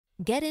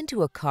Get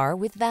into a car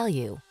with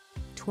value.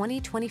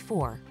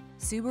 2024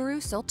 Subaru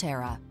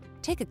Solterra.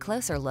 Take a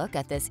closer look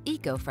at this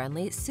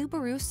eco-friendly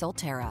Subaru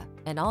Solterra,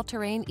 an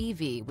all-terrain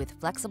EV with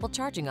flexible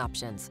charging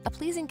options, a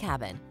pleasing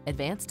cabin,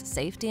 advanced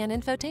safety and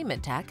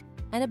infotainment tech,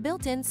 and a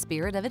built-in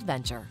spirit of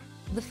adventure.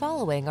 The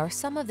following are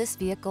some of this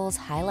vehicle's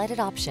highlighted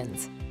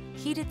options: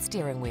 heated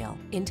steering wheel,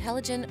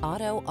 intelligent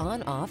auto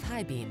on-off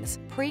high beams,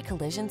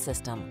 pre-collision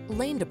system,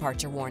 lane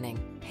departure warning,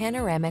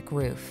 panoramic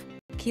roof,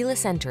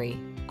 keyless entry,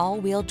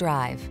 all-wheel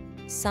drive,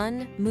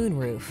 sun,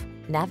 moonroof,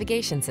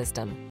 navigation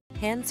system,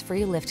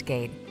 hands-free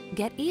liftgate.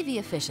 Get EV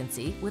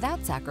efficiency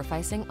without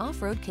sacrificing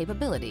off-road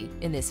capability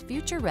in this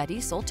future-ready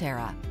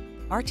Solterra.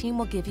 Our team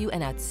will give you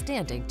an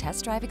outstanding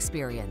test drive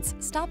experience.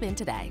 Stop in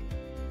today.